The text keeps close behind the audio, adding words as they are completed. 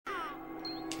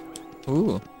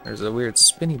Ooh, there's a weird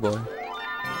spinny boy.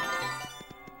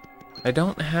 I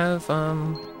don't have,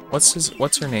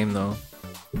 what's her name though?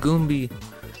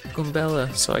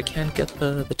 Goombella, so I can't get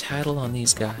the tattle on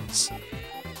these guys.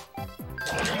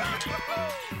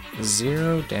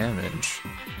 0 damage.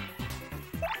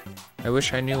 I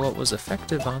wish I knew what was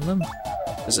effective on them.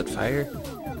 Is it fire?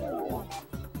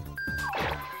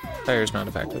 Fire's not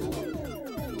effective.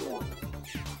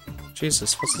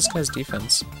 Jesus, what's this guy's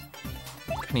defense?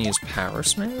 Can he use Power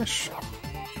Smash?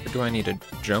 Or do I need to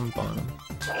jump on him?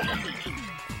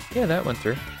 Yeah, that went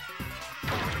through.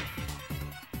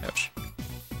 Ouch.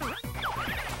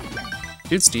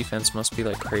 Dude's defense must be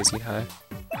like crazy high.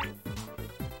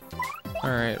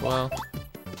 Alright, well.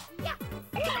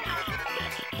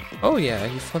 Oh yeah,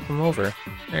 you flip him over.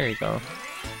 There you go.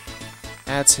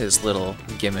 That's his little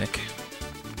gimmick.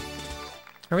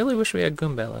 I really wish we had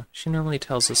Goombella. She normally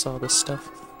tells us all this stuff.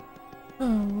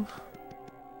 Oh.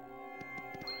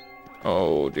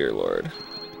 Oh dear lord.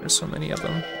 There's so many of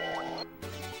them.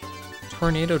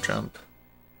 Tornado jump.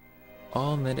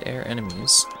 All mid-air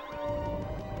enemies.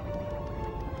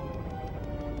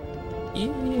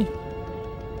 Eee.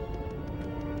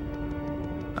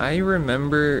 I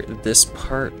remember this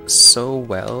part so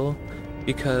well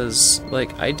because,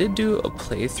 like, I did do a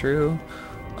playthrough,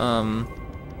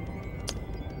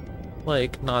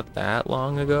 like, not that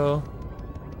long ago.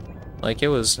 Like, it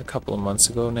was a couple of months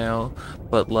ago now,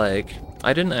 but, like,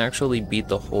 I didn't actually beat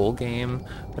the whole game,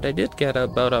 but I did get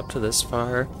about up to this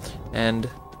far, and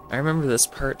I remember this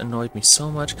part annoyed me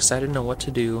so much because I didn't know what to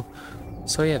do.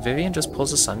 So yeah, Vivian just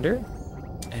pulls us under,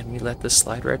 and we let this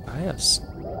slide right by us.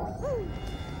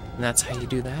 And that's how you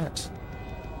do that.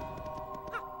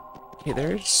 Okay,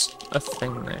 there's a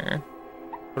thing there,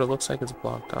 but it looks like it's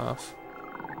blocked off.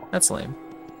 That's lame.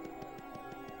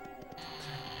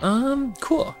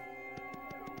 Cool.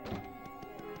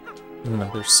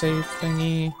 Another save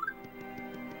thingy.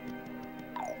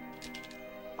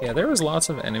 Yeah, there was lots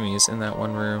of enemies in that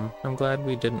one room. I'm glad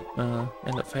we didn't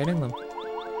end up fighting them.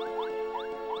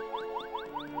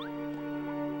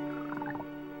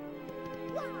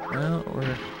 Well,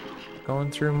 we're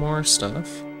going through more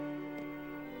stuff.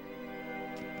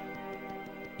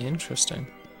 Interesting.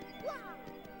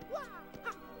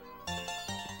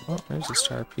 Oh, there's a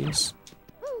star piece.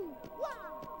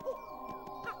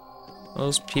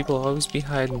 Those people always be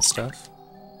hiding stuff.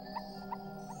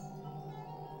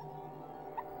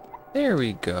 There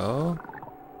we go.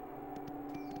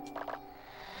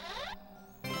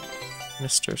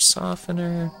 Mr.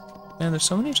 Softener. Man, there's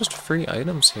so many just free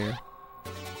items here.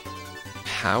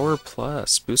 Power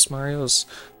Plus. Boost Mario's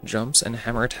jumps and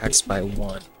hammer attacks by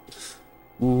 1.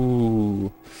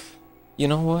 Ooh. You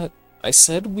know what? I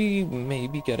said we may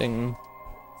be getting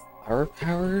Flower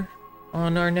Power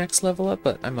on our next level up,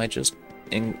 but I might just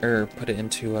put it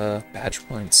into badge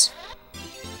points.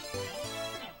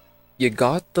 You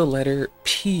got the letter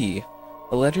P,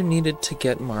 the letter needed to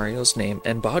get Mario's name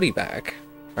and body back.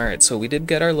 Alright, so we did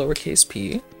get our lowercase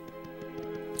p,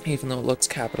 even though it looks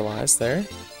capitalized there.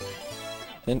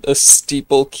 And a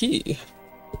steeple key.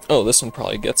 Oh, this one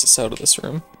probably gets us out of this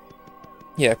room.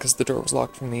 Yeah, because the door was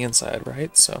locked from the inside,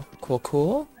 right? So, cool,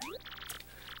 cool.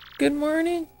 Good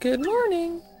morning, good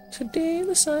morning. Today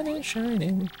the sun is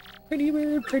shining. Pretty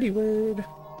bird, pretty bird.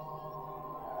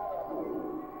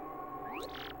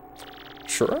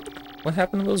 Shrug? What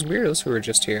happened to those weirdos who were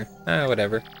just here? Ah,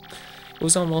 whatever. It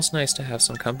was almost nice to have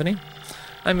some company.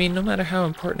 I mean, no matter how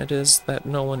important it is that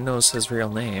no one knows his real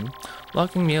name,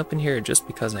 locking me up in here just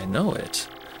because I know it,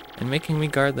 and making me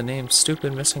guard the name's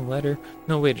stupid missing letter,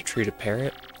 no way to treat a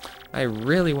parrot. I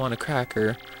really want a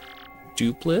cracker.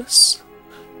 Dupliss?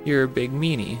 You're a big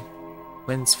meanie.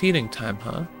 When's feeding time,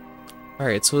 huh?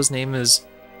 Alright, so his name is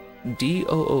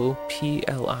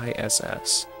Dooplis.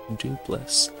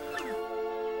 Dupliss.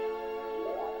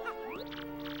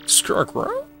 Struck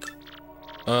rock?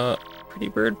 Pretty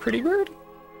bird, pretty bird?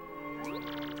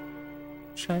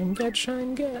 Shine get,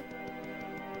 shine get.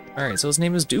 Alright, so his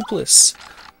name is Dupliss.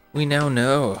 We now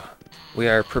know. We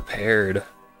are prepared.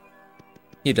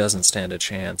 He doesn't stand a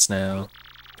chance now.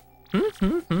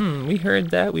 We heard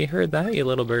that, you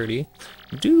little birdie.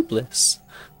 Dupliss.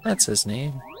 That's his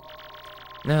name.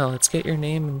 Now, let's get your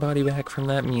name and body back from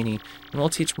that meanie, and we'll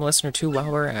teach him a lesson or two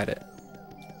while we're at it.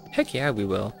 Heck yeah, we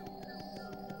will.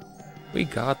 We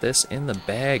got this in the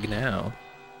bag now.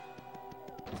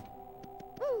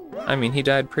 I mean, he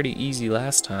died pretty easy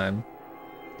last time.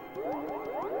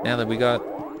 Now that we got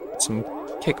some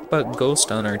kick-butt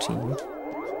ghost on our team.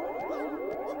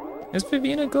 Is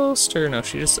Vivian a ghost, or no,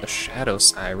 she's just a shadow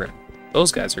siren?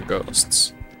 Those guys are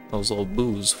ghosts. Those little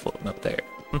boos floating up there.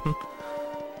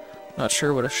 Not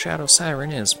sure what a Shadow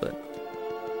Siren is, but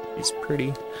she's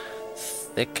pretty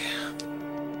thick.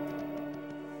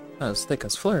 Not as thick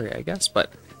as Flurry, I guess,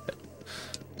 but...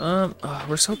 oh,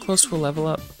 we're so close to a level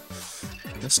up.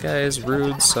 This guy is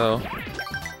rude, so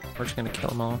we're just gonna kill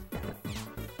them all.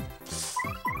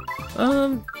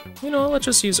 You know, let's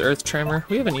just use Earth Tremor.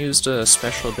 We haven't used a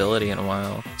special ability in a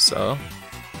while, so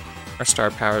our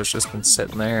star power's just been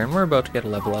sitting there, and we're about to get a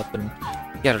level up and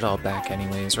get it all back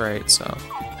anyways, right? So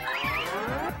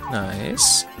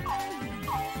nice.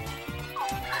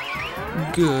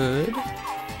 Good.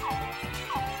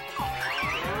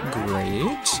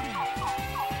 Great.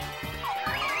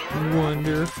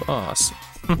 Wonderful. Awesome.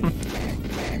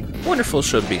 Wonderful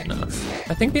should be enough.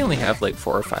 I think they only have like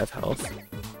 4 or 5 health.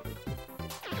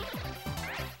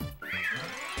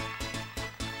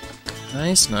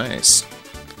 Nice, nice.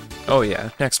 Oh yeah,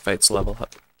 next fight's level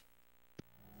up.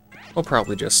 We'll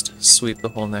probably just sweep the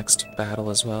whole next battle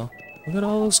as well. Look at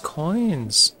all those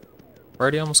coins! We're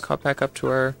already almost caught back up to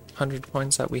our 100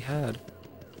 coins that we had.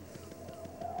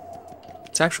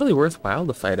 It's actually worthwhile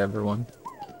to fight everyone.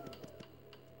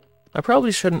 I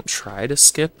probably shouldn't try to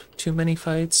skip too many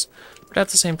fights, but at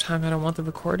the same time I don't want the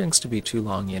recordings to be too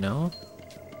long, you know?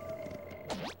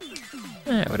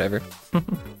 Whatever.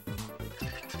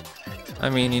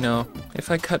 I mean, you know, if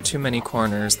I cut too many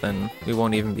corners, then we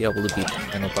won't even be able to beat the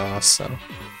final boss, so...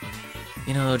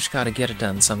 You know, just gotta get it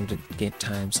done some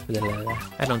times. Blah, blah, blah.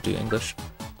 I don't do English.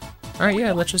 Alright,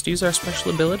 yeah, let's just use our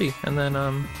special ability, and then,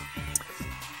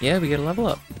 yeah, we get a level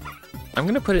up. I'm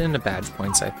gonna put it into badge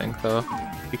points, I think, though,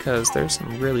 because there's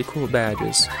some really cool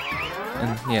badges.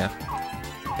 And, yeah,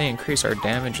 they increase our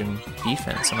damage and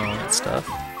defense and all that stuff.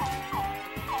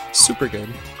 Super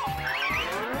good.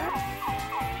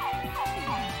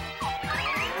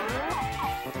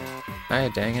 Ah,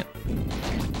 dang it.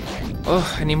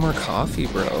 Oh, I need more coffee,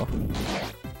 bro.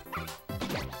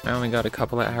 I only got a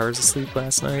couple of hours of sleep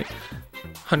last night.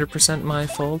 100% my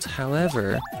fault,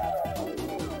 however...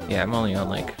 Yeah, I'm only on,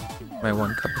 like, my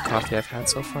 1 cup of coffee I've had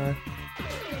so far.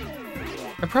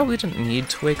 I probably didn't need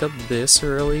to wake up this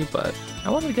early, but I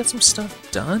wanted to get some stuff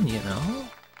done, you know?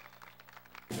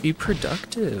 Be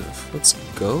productive. Let's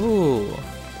go.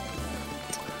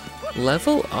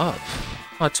 Level up.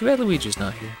 Oh, too bad Luigi's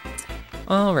not here.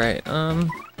 Alright,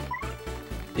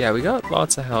 yeah, we got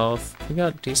lots of health, we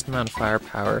got a decent amount of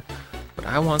firepower, but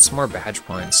I want some more badge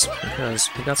points, because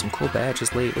we got some cool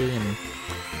badges lately, and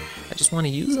I just want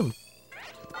to use them.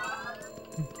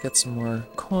 Get some more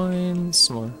coins,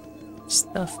 some more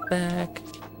stuff back.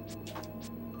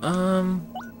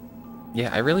 Yeah,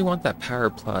 I really want that power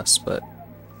plus, but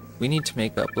we need to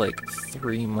make up, like,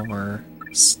 3 more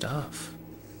stuff.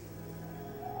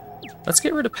 Let's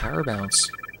get rid of power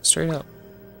bounce, straight up.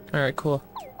 Alright, cool.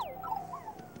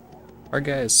 Our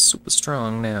guy is super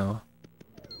strong now.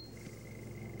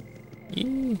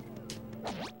 Yeah.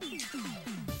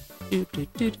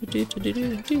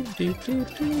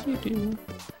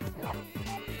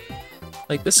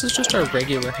 Like, this is just our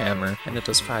regular hammer, and it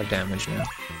does 5 damage now.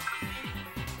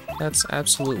 That's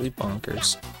absolutely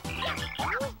bonkers.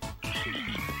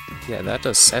 Yeah, that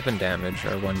does 7 damage,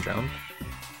 or 1 jump.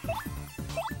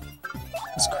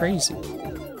 It's crazy.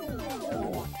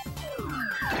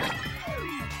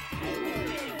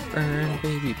 Burn,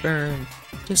 baby, burn.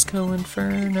 Disco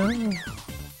Inferno.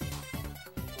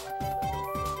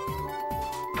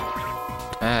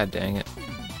 Ah, dang it.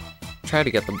 Tried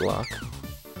to get the block,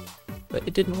 but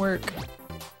it didn't work.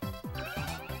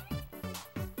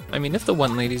 I mean, if the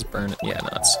one lady's burn it, yeah,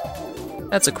 nuts.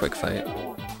 That's a quick fight.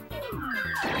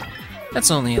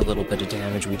 That's only a little bit of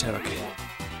damage we took.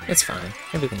 It's fine.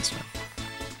 Everything's fine.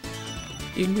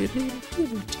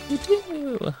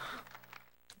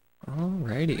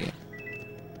 Alrighty.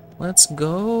 Let's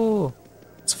go.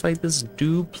 Let's fight this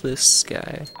Dupliss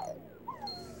guy.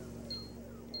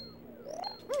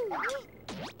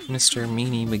 Mr.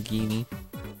 Meanie McGeenie.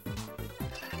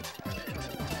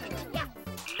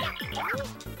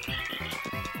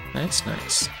 Nice,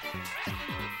 nice.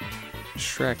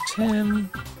 Shrek him.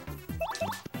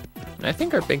 And I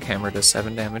think our big hammer does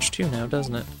 7 damage too now,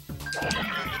 doesn't it?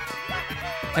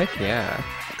 Heck yeah.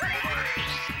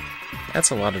 That's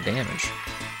a lot of damage.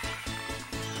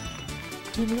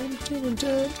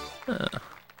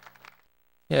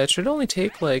 Yeah, it should only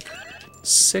take like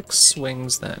 6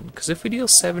 swings then, because if we deal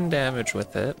 7 damage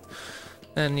with it,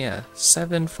 then yeah,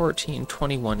 7, 14,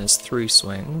 21 is 3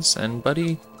 swings, and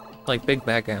Buddy, like Big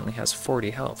Bad Guy, only has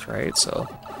 40 health, right? So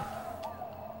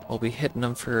we'll be hitting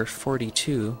him for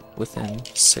 42 within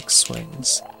 6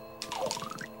 swings.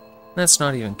 That's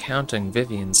not even counting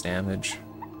Vivian's damage.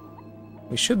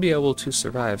 We should be able to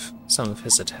survive some of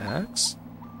his attacks.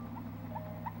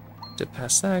 Dip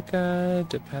past that guy,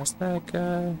 dip past that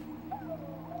guy.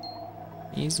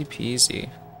 Easy peasy.